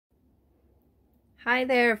Hi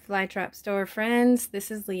there, Flytrap Store friends.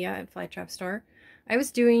 This is Leah at Flytrap Store. I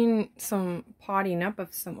was doing some potting up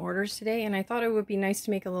of some orders today, and I thought it would be nice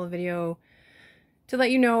to make a little video to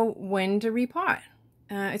let you know when to repot.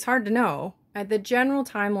 It's hard to know. The general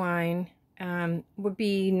timeline would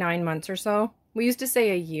be 9 months or so. We used to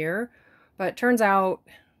say a year, but it turns out,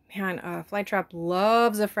 man, Flytrap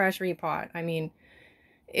loves a fresh repot. I mean,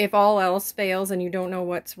 if all else fails and you don't know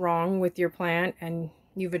what's wrong with your plant and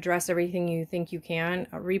you've addressed everything you think you can,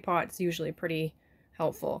 a repot's usually pretty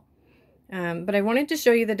helpful. But I wanted to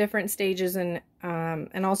show you the different stages and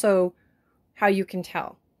also how you can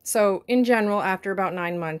tell. So in general, after about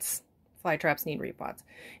 9 months, flytraps need repots.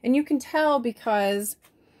 And you can tell because,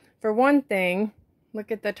 for one thing,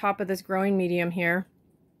 look at the top of this growing medium here.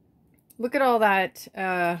 Look at all that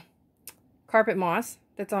carpet moss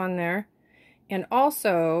that's on there. And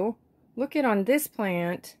also, look at on this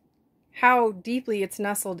plant how deeply it's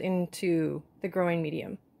nestled into the growing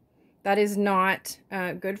medium. That is not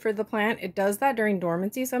good for the plant. It does that during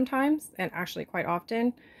dormancy sometimes, and actually quite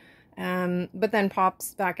often, but then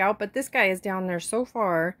pops back out. But this guy is down there so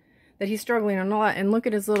far that he's struggling a lot. And look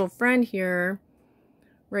at his little friend here,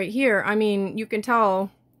 right here. I mean, you can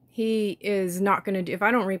tell he is not going to do, if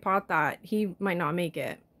I don't repot that, he might not make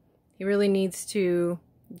it. He really needs to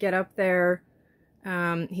get up there.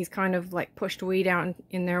 He's kind of like pushed way down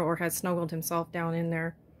in there, or has snuggled himself down in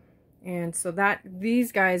there. And so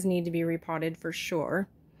these guys need to be repotted for sure.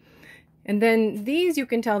 And then these, you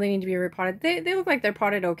can tell they need to be repotted. They look like they're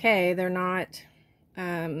potted okay. They're not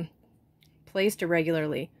placed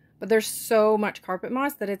irregularly, but there's so much carpet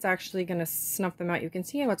moss that it's actually going to snuff them out. You can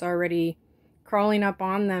see how it's already crawling up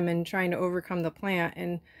on them and trying to overcome the plant,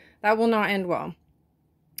 and that will not end well.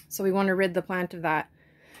 So we want to rid the plant of that.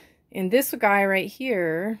 And this guy right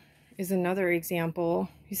here is another example.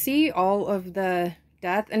 You see all of the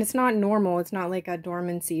death, and it's not normal. It's not like a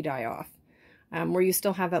dormancy die-off where you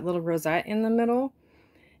still have that little rosette in the middle.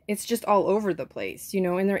 It's just all over the place, you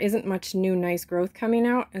know, and there isn't much new nice growth coming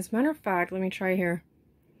out. As a matter of fact, let me try here.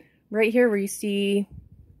 Right here where you see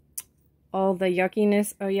all the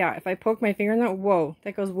yuckiness. Oh yeah, if I poke my finger in that, whoa,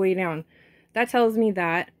 that goes way down. That tells me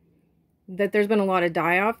that there's been a lot of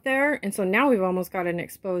die-off there, and so now we've almost got an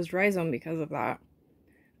exposed rhizome because of that.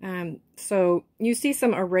 So you see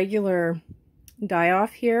some irregular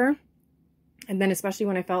die-off here, and then especially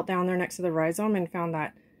when I felt down there next to the rhizome and found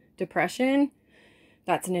that depression,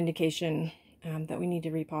 that's an indication that we need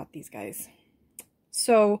to repot these guys.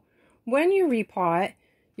 So when you repot,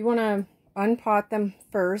 you want to unpot them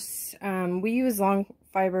first. We use long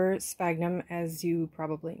fiber sphagnum, as you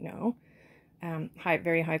probably know.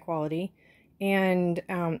 Very high quality, and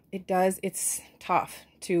it's tough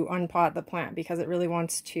to unpot the plant because it really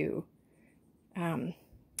wants to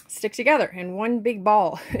stick together in one big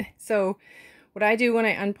ball. So what I do when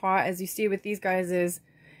I unpot, as you see with these guys, is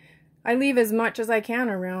I leave as much as I can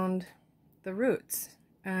around the roots.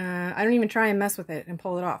 I don't even try and mess with it and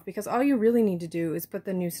pull it off, because all you really need to do is put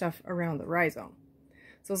the new stuff around the rhizome.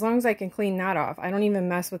 So as long as I can clean that off, I don't even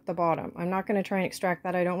mess with the bottom. I'm not going to try and extract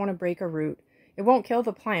that. I don't want to break a root. It won't kill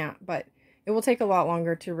the plant, but it will take a lot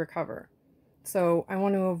longer to recover. So I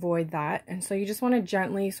want to avoid that. And so you just want to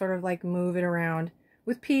gently sort of like move it around.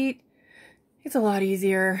 With peat, it's a lot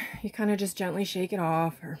easier. You kind of just gently shake it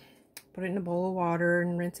off, or put it in a bowl of water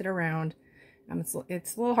and rinse it around. It's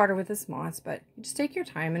a little harder with this moss, but you just take your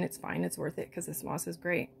time and it's fine. It's worth it because this moss is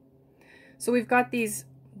great. So we've got these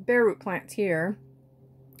bare root plants here.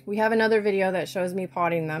 We have another video that shows me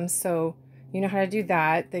potting them, so you know how to do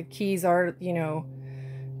that. The keys are, you know,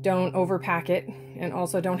 don't overpack it, and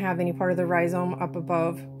also don't have any part of the rhizome up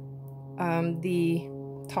above the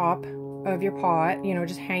top of your pot, you know,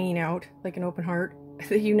 just hanging out like an open heart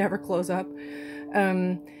that you never close up.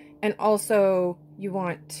 And also you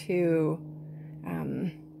want to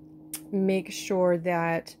make sure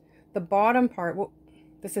that the bottom part, well,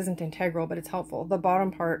 this isn't integral, but it's helpful. The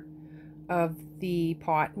bottom part of the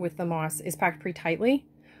pot with the moss is packed pretty tightly,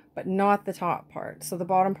 but not the top part. So the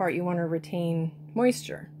bottom part, you want to retain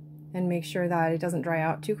moisture and make sure that it doesn't dry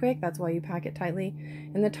out too quick. That's why you pack it tightly.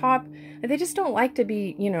 And the top, they just don't like to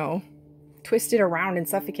be, you know, twisted around and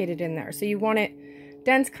suffocated in there. So you want it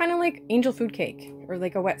dense, kind of like angel food cake or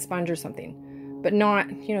like a wet sponge or something, but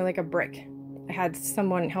not, you know, like a brick. I had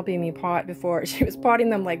someone helping me pot before. She was potting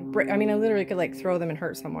them like brick. I mean, I literally could like throw them and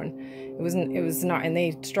hurt someone. It was not, and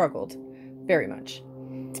they struggled very much.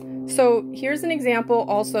 So here's an example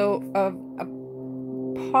also of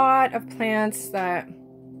a pot of plants that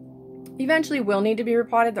eventually will need to be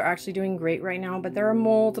repotted. They're actually doing great right now, but there are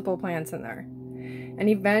multiple plants in there. And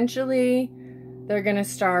eventually they're going to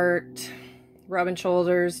start rubbing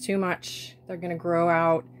shoulders too much, they're going to grow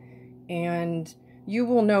out, and you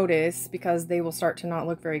will notice because they will start to not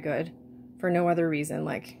look very good for no other reason.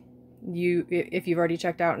 Like if you've already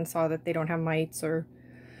checked out and saw that they don't have mites, or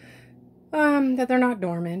that they're not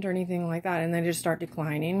dormant or anything like that, and they just start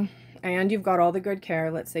declining, and you've got all the good care.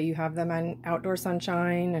 Let's say you have them in outdoor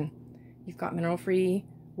sunshine and you've got mineral free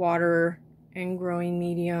water and growing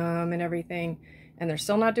medium and everything, and they're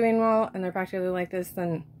still not doing well and they're practically like this,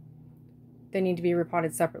 then they need to be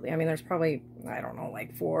repotted separately. I mean, there's probably, I don't know,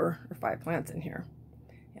 like 4 or 5 plants in here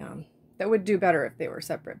that would do better if they were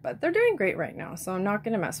separate, but they're doing great right now, so I'm not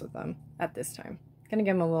going to mess with them at this time. I'm going to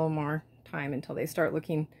give them a little more time until they start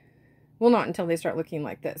looking, well, not until they start looking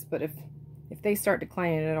like this, but if they start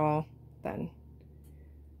declining at all, then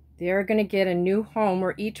they're going to get a new home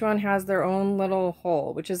where each one has their own little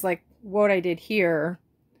hole, which is like what I did here.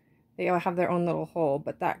 They all have their own little hole,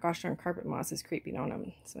 but that gosh darn carpet moss is creeping on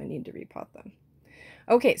them, so I need to repot them.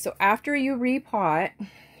 Okay, so after you repot,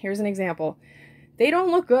 here's an example. They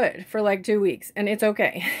don't look good for like 2 weeks, and it's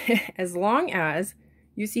okay as long as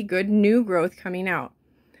you see good new growth coming out.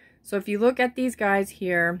 So if you look at these guys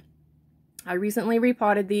here, I recently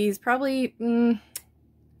repotted these probably maybe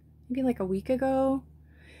like a week ago,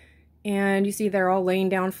 and you see they're all laying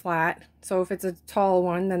down flat. So if it's a tall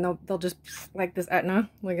one, then they'll just, like this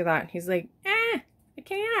Etna, look at that. He's like, I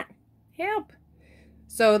can't help.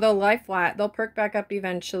 So they'll lie flat, they'll perk back up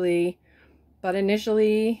eventually, but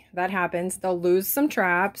initially that happens. They'll lose some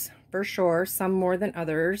traps for sure, some more than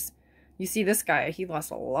others. You see this guy, he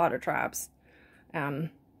lost a lot of traps.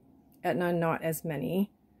 Etna, not as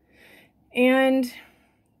many. And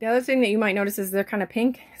the other thing that you might notice is they're kind of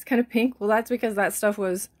pink. It's kind of pink. Well, that's because that stuff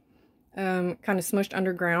was kind of smushed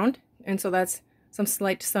underground, and so that's some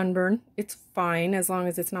slight sunburn. It's fine as long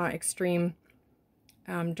as it's not extreme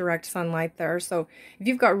direct sunlight there. So if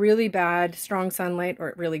you've got really bad strong sunlight,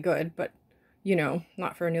 or really good, but you know,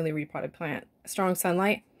 not for a newly repotted plant, strong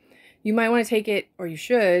sunlight, you might want to take it, or you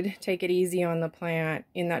should take it easy on the plant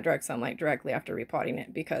in that direct sunlight directly after repotting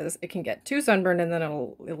it, because it can get too sunburned and then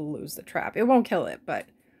it'll lose the trap. It won't kill it, but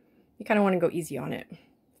you kind of want to go easy on it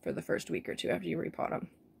for the first week or two after you repot them.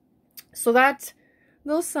 So that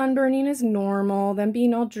little sunburning is normal. Them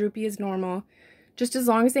being all droopy is normal. Just as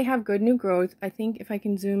long as they have good new growth. I think if I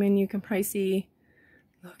can zoom in, you can probably see,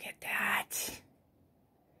 look at that.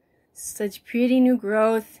 Such pretty new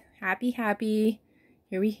growth. Happy, happy.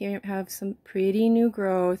 Here we have some pretty new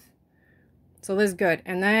growth. So this is good.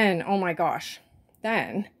 And then, oh my gosh,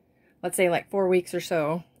 then, let's say like 4 weeks or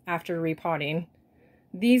so after repotting,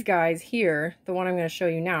 these guys here, the one I'm going to show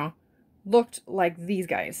you now, looked like these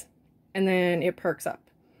guys. And then it perks up.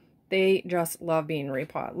 They just love being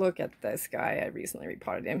repotted. Look at this guy. I recently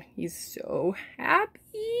repotted him. He's so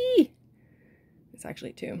happy. It's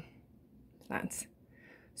actually 2 plants.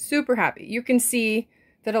 Super happy. You can see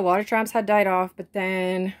that a lot of traps had died off, but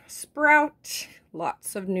then sprout.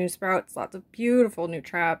 Lots of new sprouts. Lots of beautiful new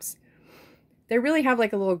traps. They really have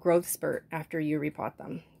like a little growth spurt after you repot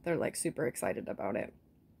them. They're like super excited about it.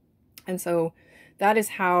 And so that is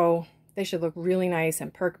how they should look, really nice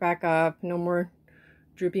and perk back up. No more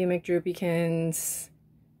droopy McDroopykins.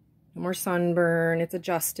 No more sunburn. It's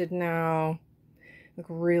adjusted now. Look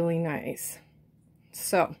really nice.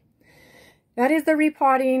 So that is the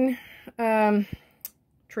repotting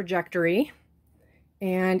trajectory.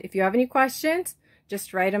 And if you have any questions,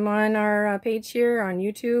 just write them on our page here on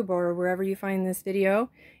YouTube or wherever you find this video,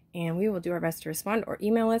 and we will do our best to respond, or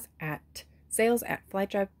email us at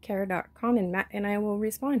sales@flytrapcare.com, and Matt and I will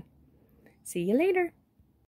respond. See you later.